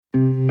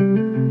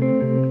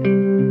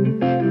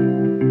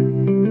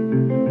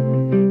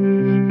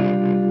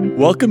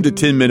Welcome to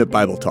 10-Minute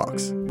Bible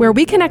Talks, where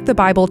we connect the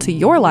Bible to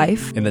your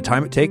life in the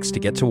time it takes to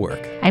get to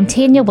work. I'm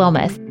Tanya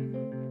Wilmoth.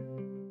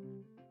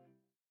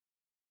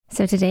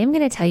 So today I'm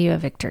going to tell you a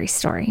victory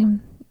story.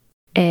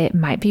 It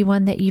might be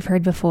one that you've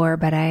heard before,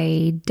 but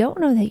I don't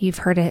know that you've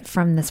heard it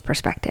from this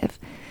perspective.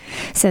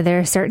 So there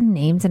are certain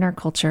names in our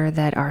culture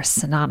that are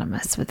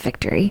synonymous with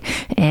victory,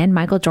 and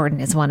Michael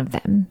Jordan is one of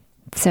them.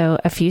 So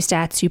a few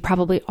stats you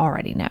probably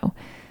already know.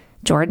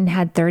 Jordan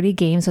had 30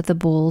 games with the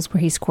Bulls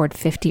where he scored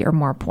 50 or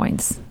more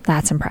points.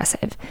 That's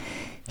impressive.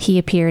 He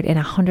appeared in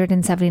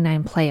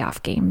 179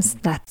 playoff games.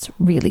 That's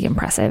really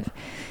impressive.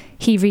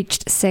 He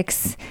reached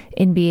 6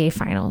 NBA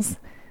finals.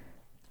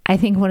 I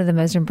think one of the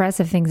most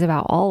impressive things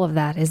about all of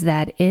that is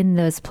that in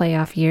those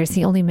playoff years,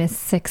 he only missed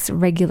 6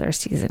 regular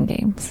season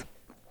games.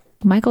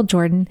 Michael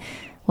Jordan,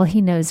 well,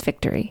 he knows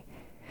victory.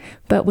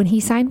 But when he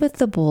signed with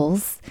the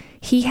Bulls,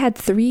 he had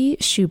 3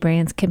 shoe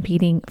brands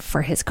competing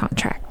for his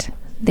contract.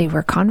 They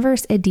were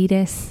Converse,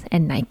 Adidas,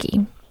 and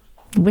Nike.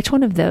 Which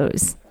one of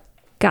those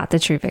got the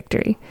true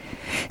victory?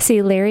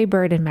 See, Larry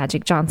Bird and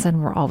Magic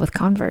Johnson were all with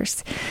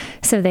Converse.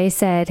 So they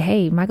said,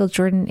 hey, Michael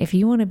Jordan, if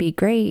you want to be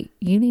great,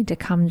 you need to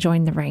come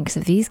join the ranks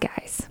of these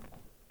guys.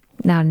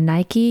 Now,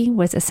 Nike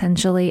was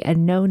essentially a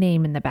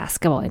no-name in the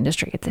basketball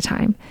industry at the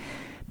time.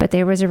 But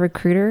there was a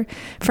recruiter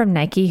from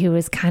Nike who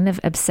was kind of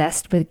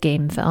obsessed with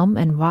game film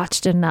and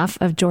watched enough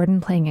of Jordan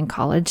playing in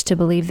college to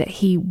believe that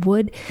he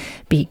would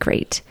be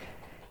great.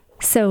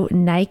 So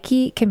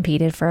Nike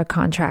competed for a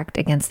contract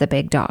against the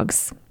big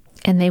dogs,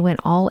 and they went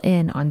all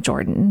in on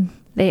Jordan.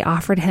 They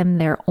offered him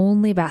their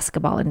only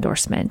basketball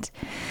endorsement.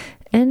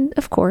 And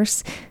of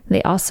course,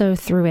 they also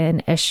threw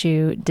in a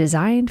shoe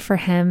designed for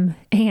him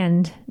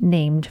and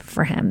named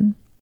for him.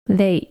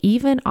 They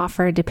even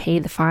offered to pay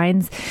the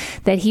fines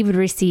that he would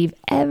receive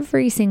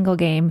every single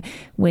game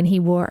when he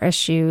wore a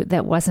shoe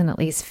that wasn't at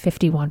least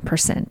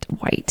 51%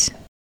 white.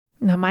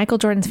 Now, Michael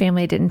Jordan's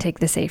family didn't take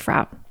the safe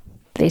route.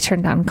 They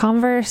turned down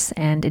Converse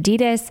and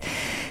Adidas.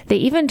 They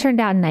even turned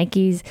down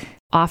Nike's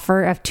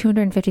offer of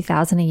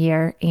 $250,000 a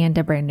year and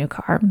a brand new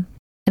car.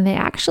 And they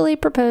actually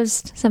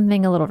proposed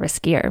something a little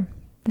riskier.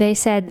 They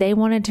said they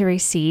wanted to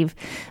receive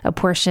a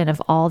portion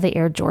of all the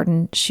Air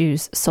Jordan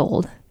shoes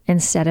sold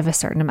instead of a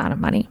certain amount of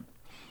money.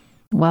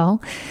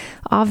 Well,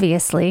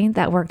 obviously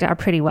that worked out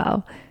pretty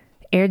well.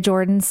 Air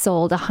Jordan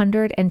sold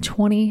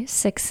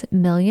 126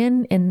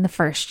 million in the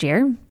first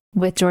year,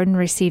 with Jordan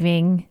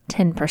receiving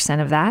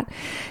 10% of that.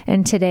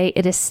 And today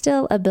it is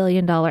still a $1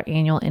 billion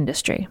annual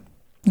industry.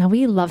 Now,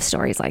 we love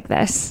stories like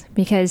this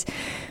because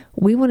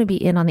we want to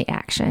be in on the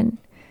action.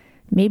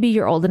 Maybe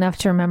you're old enough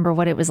to remember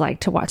what it was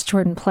like to watch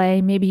Jordan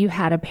play. Maybe you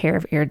had a pair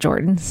of Air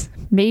Jordans.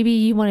 Maybe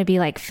you want to be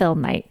like Phil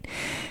Knight,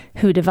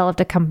 who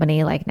developed a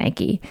company like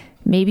Nike.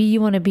 Maybe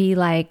you want to be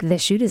like the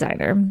shoe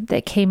designer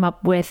that came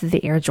up with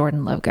the Air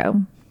Jordan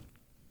logo.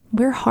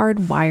 We're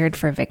hardwired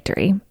for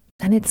victory,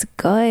 and it's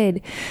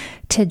good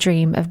to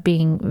dream of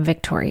being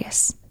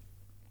victorious.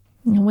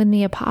 When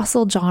the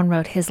Apostle John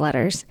wrote his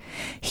letters,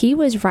 he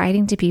was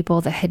writing to people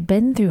that had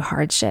been through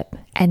hardship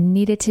and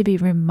needed to be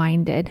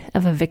reminded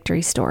of a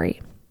victory story.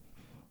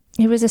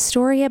 It was a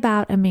story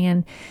about a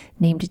man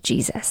named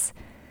Jesus,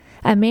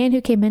 a man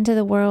who came into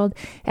the world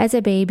as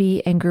a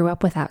baby and grew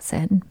up without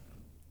sin,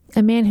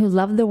 a man who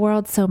loved the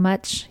world so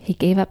much he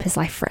gave up his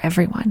life for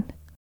everyone,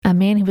 a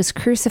man who was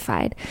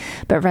crucified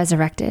but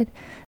resurrected,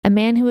 a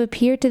man who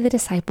appeared to the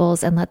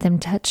disciples and let them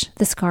touch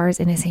the scars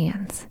in his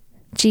hands.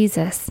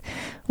 Jesus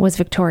was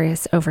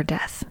victorious over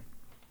death.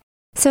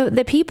 So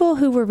the people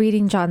who were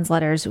reading John's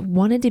letters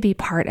wanted to be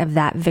part of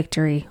that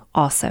victory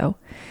also.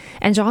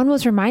 And John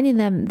was reminding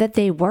them that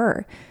they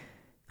were.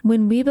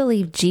 When we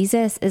believe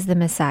Jesus is the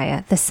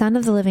Messiah, the Son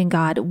of the living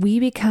God, we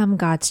become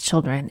God's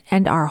children,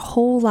 and our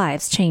whole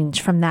lives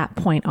change from that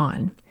point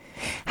on.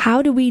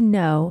 How do we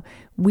know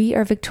we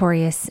are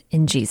victorious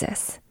in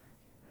Jesus?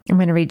 I'm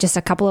going to read just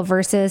a couple of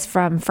verses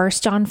from 1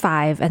 John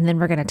 5, and then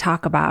we're going to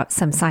talk about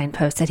some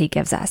signposts that he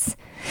gives us.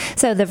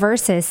 So the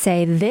verses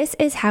say, "This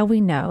is how we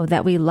know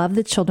that we love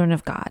the children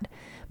of God,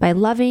 by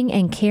loving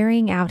and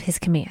carrying out his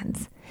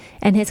commands.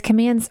 And his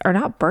commands are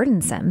not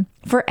burdensome,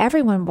 for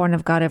everyone born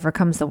of God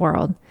overcomes the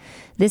world.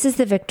 This is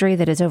the victory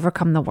that has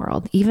overcome the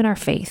world, even our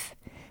faith.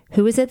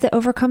 Who is it that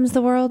overcomes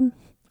the world?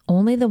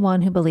 Only the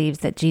one who believes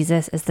that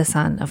Jesus is the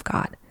Son of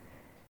God."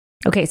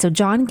 Okay, so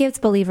John gives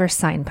believers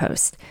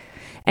signposts.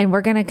 And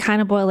we're going to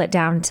kind of boil it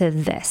down to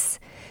this.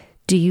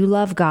 Do you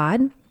love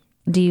God?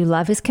 Do you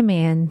love his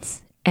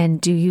commands?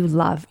 And do you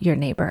love your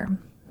neighbor?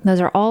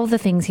 Those are all the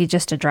things he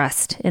just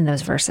addressed in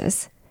those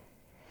verses.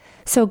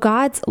 So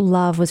God's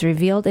love was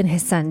revealed in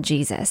his son,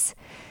 Jesus.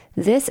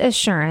 This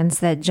assurance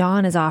that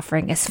John is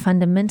offering is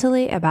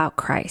fundamentally about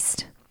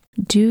Christ.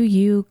 Do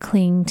you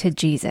cling to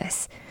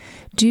Jesus?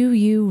 Do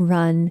you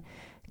run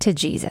to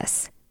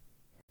Jesus?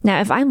 Now,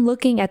 if I'm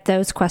looking at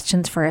those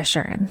questions for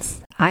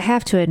assurance, I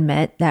have to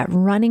admit that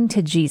running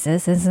to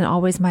Jesus isn't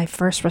always my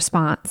first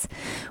response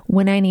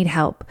when I need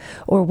help,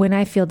 or when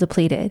I feel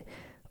depleted,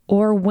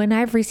 or when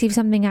I've received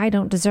something I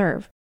don't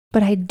deserve.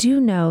 But I do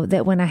know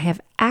that when I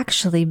have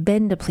actually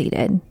been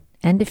depleted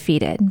and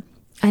defeated,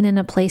 and in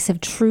a place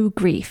of true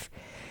grief,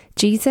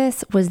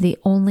 Jesus was the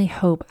only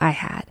hope I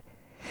had.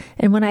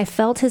 And when I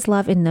felt his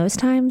love in those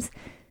times,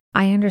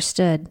 I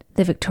understood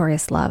the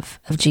victorious love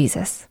of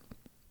Jesus.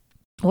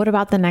 What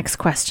about the next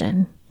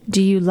question?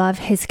 Do you love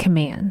his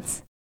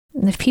commands?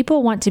 And if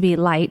people want to be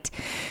light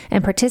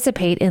and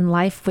participate in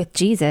life with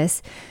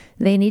Jesus,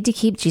 they need to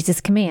keep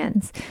Jesus'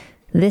 commands.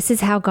 This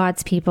is how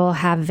God's people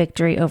have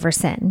victory over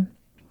sin.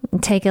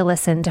 Take a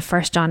listen to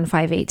 1 John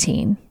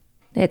 5:18.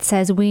 It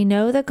says, "We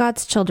know that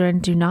God's children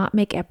do not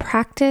make a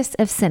practice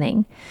of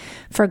sinning,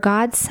 for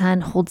God's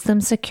Son holds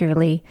them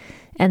securely,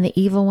 and the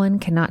evil one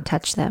cannot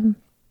touch them."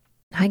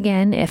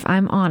 Again, if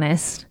I'm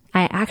honest,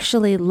 I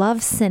actually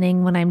love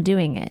sinning when I'm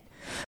doing it.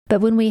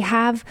 But when we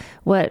have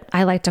what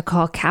I like to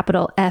call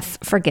capital F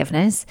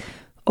forgiveness,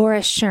 or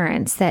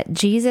assurance that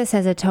Jesus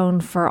has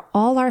atoned for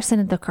all our sin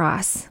at the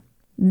cross,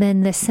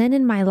 then the sin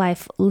in my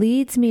life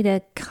leads me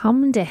to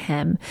come to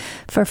him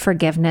for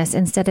forgiveness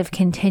instead of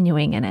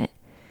continuing in it.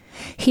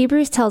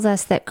 Hebrews tells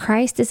us that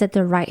Christ is at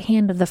the right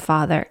hand of the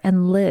Father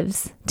and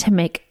lives to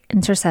make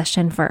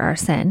intercession for our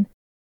sin.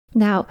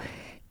 Now,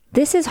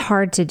 this is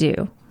hard to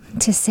do,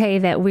 to say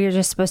that we're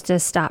just supposed to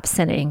stop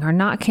sinning or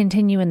not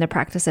continue in the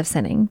practice of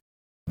sinning.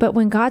 But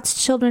when God's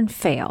children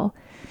fail,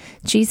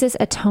 Jesus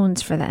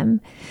atones for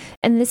them.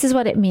 And this is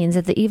what it means,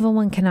 that the evil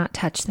one cannot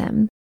touch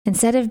them.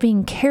 Instead of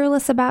being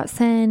careless about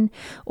sin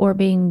or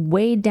being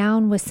weighed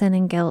down with sin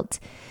and guilt,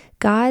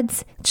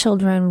 God's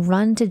children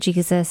run to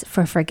Jesus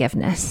for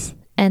forgiveness,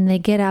 and they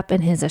get up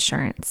in his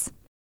assurance.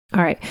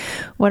 All right,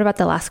 what about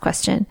the last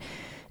question?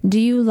 Do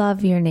you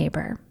love your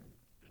neighbor?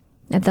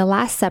 At the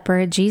Last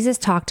Supper, Jesus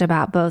talked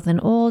about both an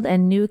old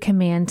and new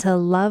command to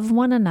love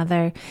one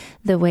another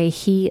the way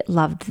he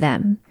loved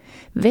them.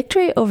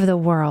 Victory over the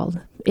world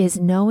is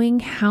knowing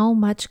how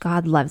much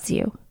God loves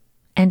you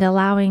and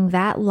allowing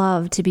that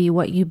love to be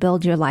what you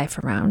build your life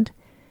around.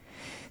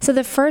 So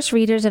the first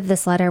readers of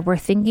this letter were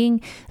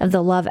thinking of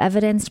the love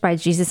evidenced by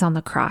Jesus on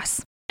the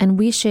cross, and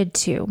we should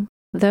too.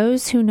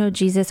 Those who know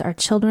Jesus are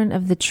children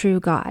of the true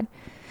God.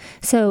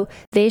 So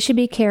they should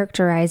be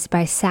characterized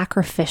by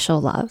sacrificial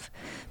love,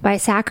 by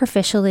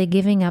sacrificially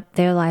giving up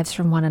their lives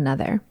for one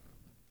another.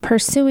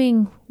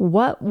 Pursuing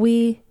what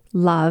we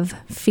love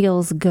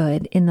feels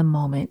good in the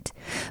moment,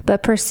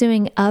 but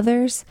pursuing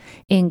others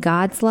in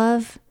God's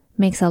love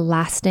makes a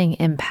lasting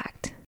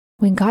impact.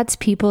 When God's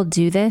people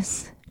do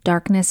this,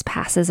 darkness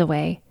passes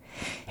away.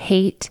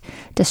 Hate,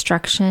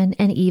 destruction,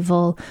 and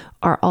evil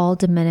are all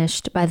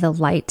diminished by the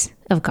light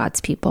of God's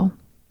people.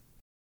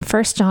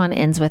 1 John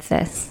ends with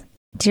this.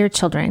 Dear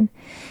children,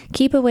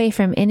 keep away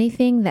from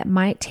anything that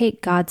might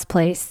take God's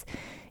place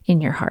in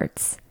your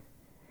hearts.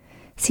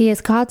 See, as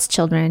God's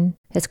children,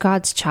 as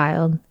God's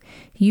child,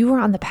 you are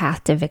on the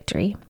path to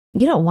victory.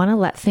 You don't want to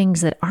let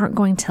things that aren't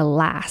going to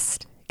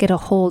last get a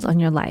hold on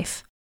your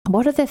life.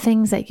 What are the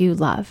things that you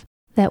love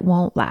that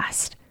won't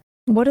last?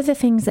 What are the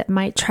things that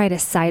might try to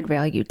side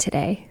rail you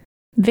today?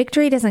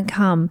 Victory doesn't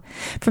come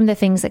from the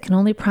things that can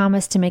only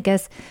promise to make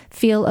us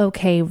feel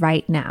okay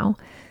right now.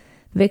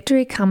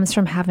 Victory comes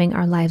from having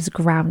our lives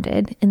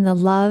grounded in the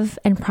love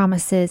and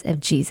promises of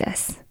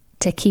Jesus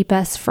to keep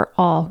us for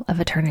all of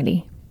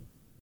eternity.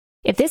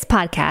 If this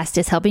podcast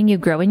is helping you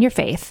grow in your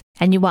faith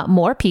and you want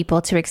more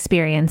people to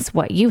experience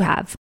what you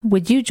have,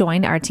 would you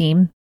join our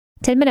team?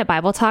 10-Minute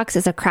Bible Talks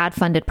is a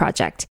crowd-funded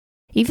project.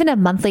 Even a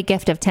monthly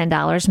gift of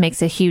 $10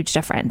 makes a huge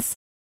difference.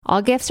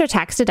 All gifts are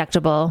tax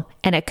deductible,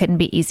 and it couldn't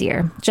be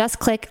easier. Just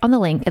click on the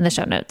link in the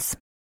show notes.